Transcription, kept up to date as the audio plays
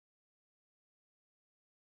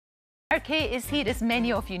Our Kate is here, as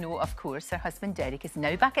many of you know, of course. Her husband Derek is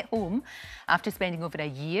now back at home after spending over a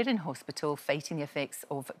year in hospital fighting the effects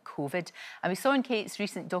of COVID. And we saw in Kate's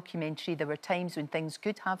recent documentary there were times when things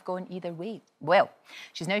could have gone either way. Well,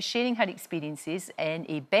 she's now sharing her experiences in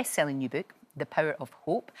a best-selling new book, The Power of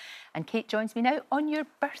Hope. And Kate joins me now on your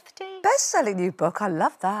birthday. Best-selling new book, I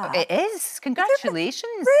love that. It is.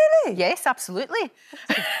 Congratulations. Really? Yes, absolutely.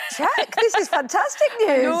 Check. This is fantastic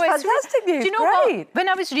news. No, fantastic news. Do you know Great. what? When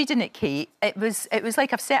I was reading it, Kate, it was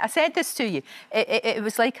like I said this to you. It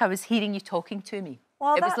was like I was hearing you talking to me.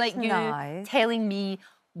 Well, it was that's like you nice. telling me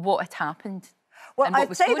what had happened. Well,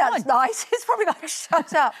 I'd say that's nice. It's probably like,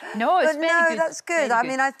 shut up. No, it's but very no, good. that's good. I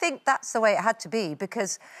mean, I think that's the way it had to be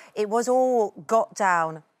because it was all got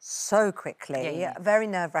down so quickly. Yeah. Very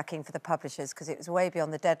nerve-wracking for the publishers because it was way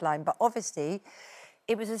beyond the deadline. But obviously,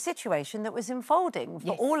 it was a situation that was unfolding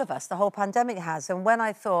for all of us. The whole pandemic has. And when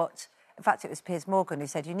I thought... In fact, it was Piers Morgan who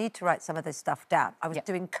said, you need to write some of this stuff down. I was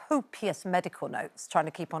doing copious medical notes, trying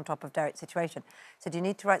to keep on top of Derek's situation. He said, you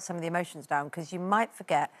need to write some of the emotions down because you might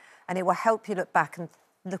forget and it will help you look back and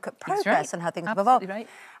look at progress and how things have evolved. Right.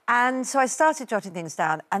 And so I started jotting things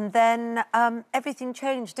down and then everything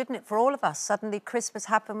changed, didn't it, for all of us? Suddenly Christmas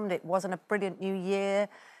happened. It wasn't a brilliant new year.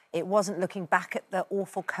 It wasn't looking back at the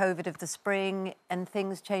awful COVID of the spring and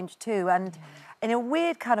things changed too. And in a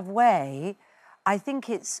weird kind of way, I think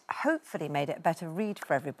it's hopefully made it a better read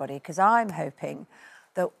for everybody because I'm hoping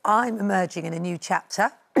that I'm emerging in a new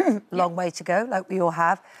chapter, long way to go, like we all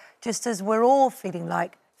have, just as we're all feeling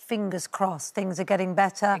like, fingers crossed, things are getting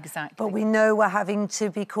better. Exactly. But we know we're having to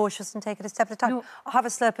be cautious and take it a step at a time. No. I'll have a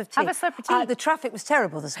slurp of tea. Have a slurp of tea. The traffic was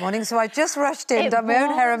terrible this morning, so I just rushed in, done my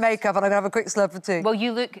own hair and makeup, and I'm going to have a quick slurp of tea. Well,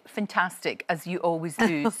 you look fantastic, as you always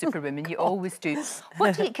do, Superwoman. You always do.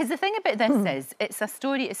 What do you... Because the thing about this is, it's a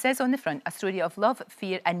story, it says on the front, a story of love,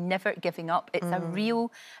 fear and never giving up. It's a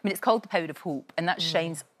real... I mean, it's called The Power of Hope, and that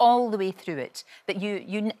shines all the way through it. That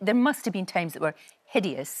there must have been times that were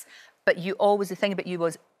hideous, but you always... The thing about you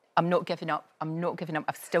was, I'm not giving up. I'm not giving up.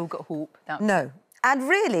 I've still got hope. No. And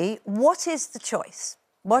really, what is the choice?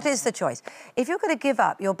 What is the choice? If you're going to give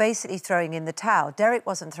up, you're basically throwing in the towel. Derek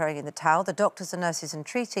wasn't throwing in the towel. The doctors and nurses and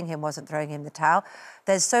treating him wasn't throwing in the towel.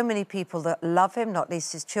 There's so many people that love him, not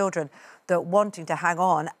least his children, that are wanting to hang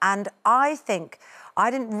on. And I think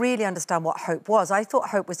I didn't really understand what hope was. I thought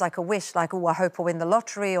hope was like a wish, like, oh, I hope I win the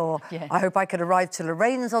lottery or I hope I can arrive to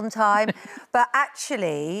Lorraine's on time. But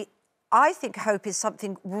actually... I think hope is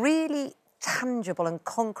something really tangible and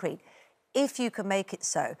concrete, if you can make it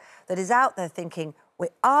so, that is out there thinking, we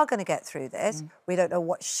are going to get through this, we don't know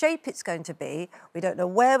what shape it's going to be, we don't know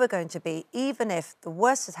where we're going to be, even if the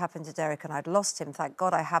worst has happened to Derek and I'd lost him, thank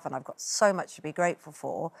God I haven't, I've got so much to be grateful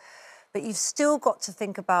for, but you've still got to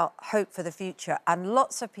think about hope for the future, and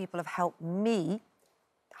lots of people have helped me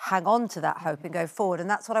hang on to that hope and go forward, and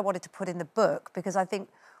that's what I wanted to put in the book, because I think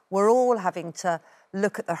we're all having to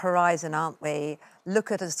look at the horizon, aren't we?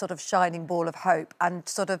 Look at a sort of shining ball of hope and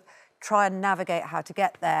sort of try and navigate how to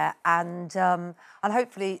get there. And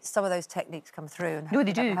hopefully some of those techniques come through. And no,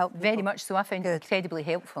 they do, very much so. I found it incredibly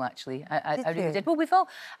helpful, actually. I really did. Well, we've all...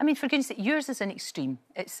 I mean, for goodness sake, yours is an extreme.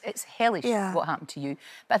 It's hellish what happened to you.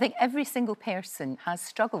 But I think every single person has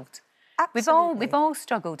struggled. Absolutely. We've all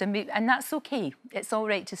struggled, and that's OK. It's all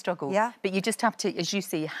right to struggle. Yeah. But you just have to, as you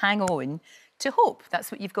say, hang on to hope.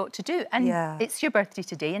 That's what you've got to do. And it's your birthday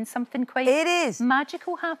today and something quite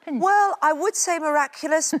magical happened. Well, I would say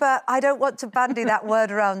miraculous, but I don't want to bandy that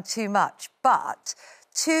word around too much. But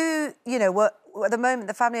at the moment,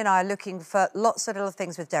 the family and I are looking for lots of little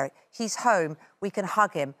things with Derek. He's home. We can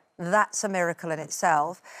hug him. That's a miracle in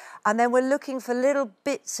itself. And then we're looking for little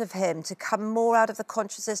bits of him to come more out of the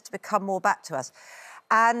consciousness, to become more back to us.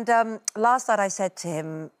 And last night I said to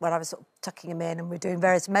him, when I was sort of tucking him in and we're doing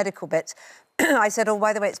various medical bits, I said, oh,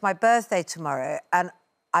 by the way, it's my birthday tomorrow. And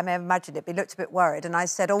I may have imagined it, but he looked a bit worried. And I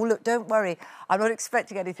said, oh, look, don't worry. I'm not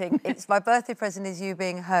expecting anything. It's my birthday present is you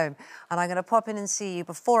being home. And I'm going to pop in and see you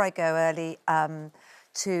before I go early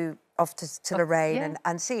to Lorraine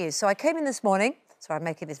and see you. So I came in this morning. Sorry, I'm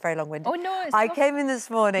making this very long-winded. Oh, no, I came in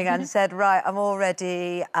this morning and said, right, I'm all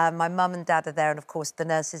ready. My mum and dad are there, and, of course, the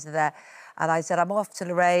nurses are there. And I said, I'm off to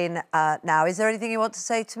Lorraine now. Is there anything you want to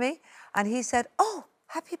say to me? And he said, oh,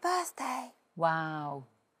 happy birthday. Wow.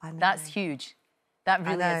 That's huge. That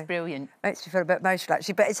really is brilliant. Makes me feel a bit emotional,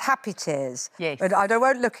 actually, but it's happy tears. Yes. But I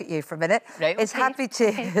won't look at you for a minute. Right, it's happy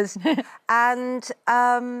tears. And,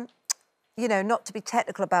 you know, not to be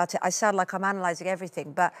technical about it, I sound like I'm analysing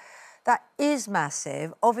everything, but that is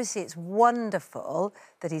massive. Obviously, it's wonderful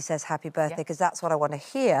that he says happy birthday, because that's what I want to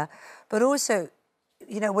hear. But also,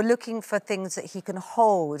 you know, we're looking for things that he can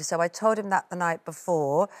hold. So I told him that the night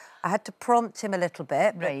before. I had to prompt him a little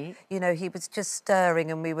bit. But, right. you know, he was just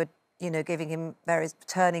stirring and we were, you know, giving him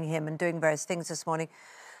turning him and doing various things this morning.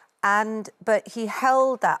 But he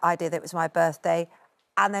held that idea that it was my birthday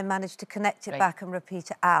and then managed to connect it back and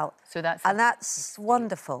repeat it out. So that's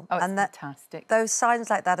wonderful. Oh, it's and fantastic. Those signs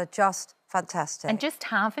like that are just fantastic. And just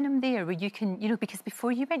having him there where you can, you know, because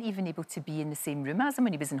before you weren't even able to be in the same room as him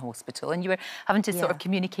when he was in hospital and you were having to sort of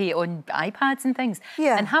communicate on iPads and things.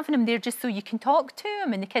 Yeah. And having him there just so you can talk to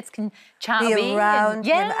him and the kids can chat be away. around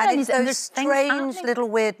him. And it's those strange happening. little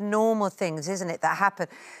weird normal things, isn't it, that happen.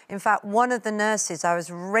 In fact, one of the nurses, I was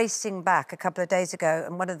racing back a couple of days ago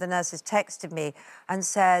and one of the nurses texted me and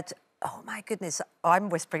said, oh, my goodness, I'm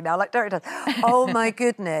whispering now like Derek does. Oh, my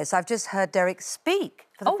goodness, I've just heard Derek speak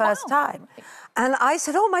for the first time. And I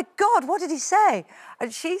said, oh, my God, what did he say?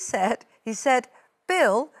 And he said,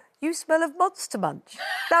 Bill, you smell of Monster Munch.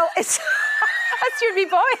 Now, it's... That's your wee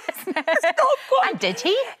boy, isn't it? It's not quite... And did he?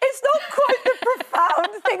 It's not quite the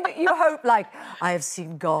profound thing that you hope, like, I have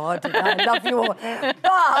seen God and I love you all.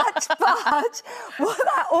 But what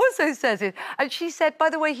that also says is... And she said, by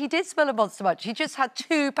the way, he did smell a Monster Munch. He just had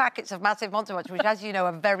 2 packets of massive Monster Munch, which, as you know,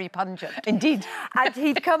 are very pungent. Indeed. And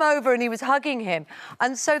he'd come over and he was hugging him.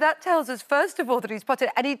 And so that tells us, first of all, that he's spotted...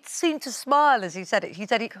 And he seemed to smile as he said it.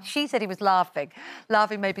 She said he was laughing.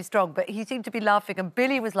 Laughing may be strong, but he seemed to be laughing, and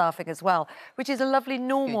Billy was laughing as well, which is a lovely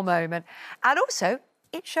normal moment. And also,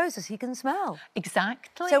 it shows us he can smell.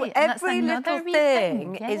 Exactly. So every little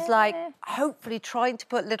thing is like hopefully trying to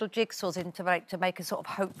put little jigsaws in to make a sort of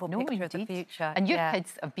hopeful picture of the future. And your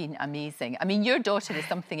kids have been amazing. I mean, your daughter is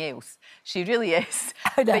something else. She really is.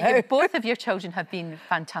 I know. But both of your children have been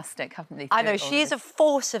fantastic, haven't they? I know. She is a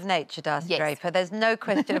force of nature, Darcy Draper. There's no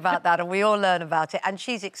question about that, and we all learn about it. And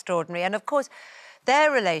she's extraordinary. And, of course,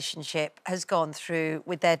 their relationship has gone through,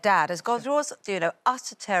 with their dad, has gone through, also, you know,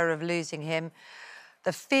 utter terror of losing him,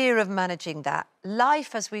 the fear of managing that.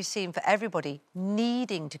 Life, as we've seen for everybody,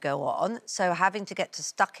 needing to go on, so having to get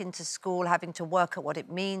stuck into school, having to work at what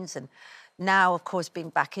it means, and now, of course,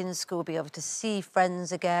 being back in school, being able to see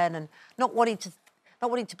friends again, and not wanting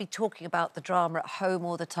to be talking about the drama at home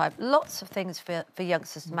all the time. Lots of things for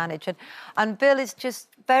youngsters to manage. And Bill is just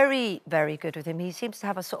very, very good with him. He seems to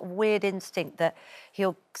have a sort of weird instinct that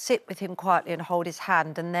he'll sit with him quietly and hold his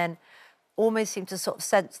hand and then almost seem to sort of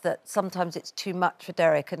sense that sometimes it's too much for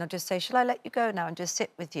Derek. And I'll just say, shall I let you go now and just sit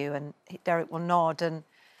with you? And Derek will nod. And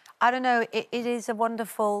I don't know, it is a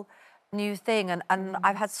wonderful new thing. And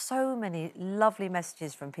I've had so many lovely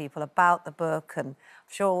messages from people about the book, and I'm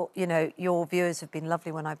sure, you know, your viewers have been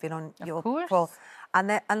lovely when I've been on your call.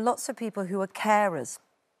 And lots of people who are carers,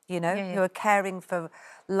 you know, who are caring for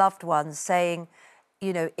loved ones, saying,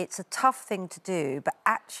 you know, it's a tough thing to do, but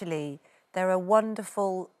actually there are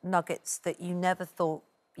wonderful nuggets that you never thought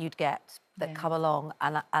you'd get that come along,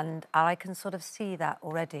 and I can sort of see that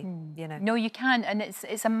already, you know. No, you can, and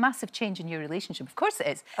it's a massive change in your relationship. Of course it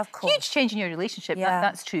is. Of course. Huge change in your relationship,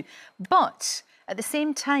 that's true. But at the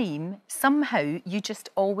same time, somehow you just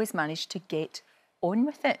always manage to get on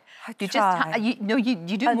with it.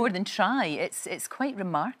 You do more than try. It's quite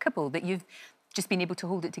remarkable that you've just been able to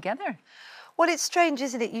hold it together. Well, it's strange,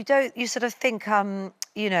 isn't it? You sort of think,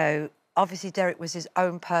 you know, obviously Derek was his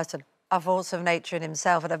own person, a force of nature in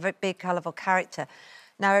himself, and a very big, colourful character.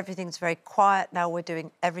 Now everything's very quiet. Now we're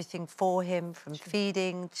doing everything for him, from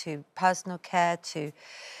feeding to personal care to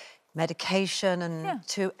medication and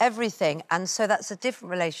to everything. And so that's a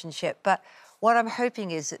different relationship. But what I'm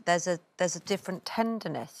hoping is that there's a different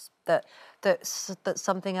tenderness that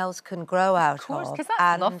something else can grow out of. Of course, because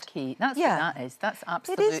that's love, Kate. That's what that is. That's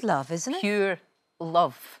absolute. It is love, isn't it? Pure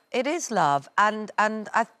love. It is love, and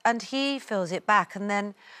he feels it back, and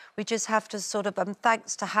then we just have to sort of,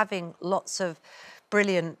 thanks to having lots of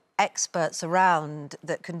brilliant experts around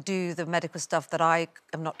that can do the medical stuff that I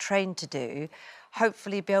am not trained to do,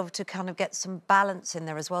 hopefully be able to kind of get some balance in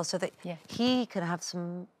there as well, so that he can have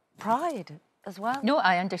some pride as well. No,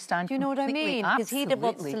 I understand. Do you know what I mean? Because he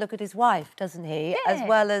wants to look at his wife, doesn't he? Yeah, as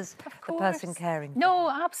well as the person caring.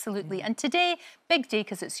 No, absolutely. And today, big day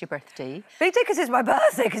because it's your birthday. Big day because it's my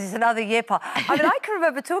birthday, because it's another year past. I mean, I can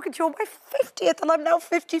remember talking to you on my 50th and I'm now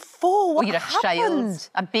 54. What you're happened? A child,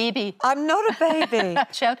 a baby. I'm not a baby.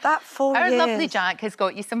 Child. That 4 years. Our lovely Jack has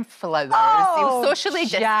got you some flowers. Oh, he's socially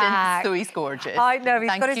distanced, so he's gorgeous. I know,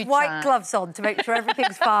 he's got his white gloves on to make sure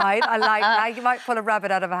everything's fine. I like that. You might pull a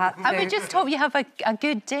rabbit out of a hat. And we just told you have a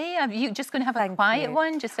good day. Are you just going to have a quiet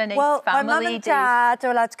one? Just a nice well, family my mum and day? dad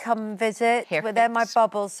are allowed to come and visit. Perfect. They're my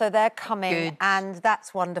bubbles, so they're coming, Good. and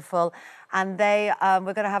that's wonderful. And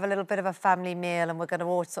we're going to have a little bit of a family meal, and we're going to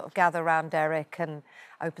all sort of gather around Derek and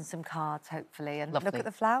open some cards, hopefully, and look at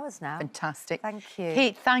the flowers now. Fantastic. Thank you.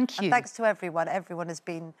 Kate, thank you. And thanks to everyone. Everyone has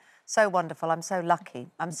been so wonderful. I'm so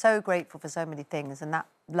lucky. I'm so grateful for so many things, and that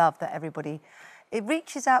love that everybody... It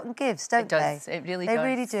reaches out and gives, don't they? It does. It really does. They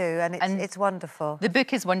really do, and it's wonderful. The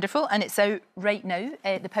book is wonderful, and it's out right now,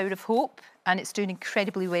 The Power of Hope, and it's doing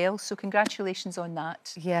incredibly well, so congratulations on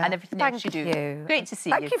that. Yeah. And everything else you do. Thank you. Great to see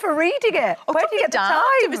you. Thank you for reading it. Oh, Where do you get the time?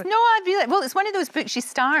 I'd be like, well, it's one of those books you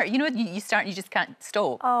start, you know, you start and you just can't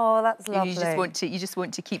stop. Oh, that's lovely. You just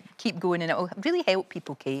want to keep going, and it will really help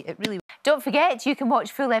people, Kate. It really will. Don't forget, you can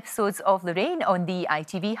watch full episodes of Lorraine on the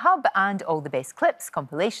ITV Hub and all the best clips,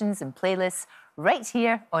 compilations and playlists right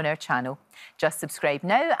here on our channel. Just subscribe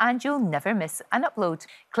now and you'll never miss an upload.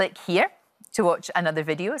 Click here to watch another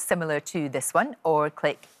video similar to this one, or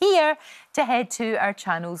click here to head to our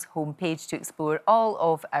channel's homepage to explore all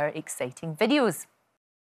of our exciting videos.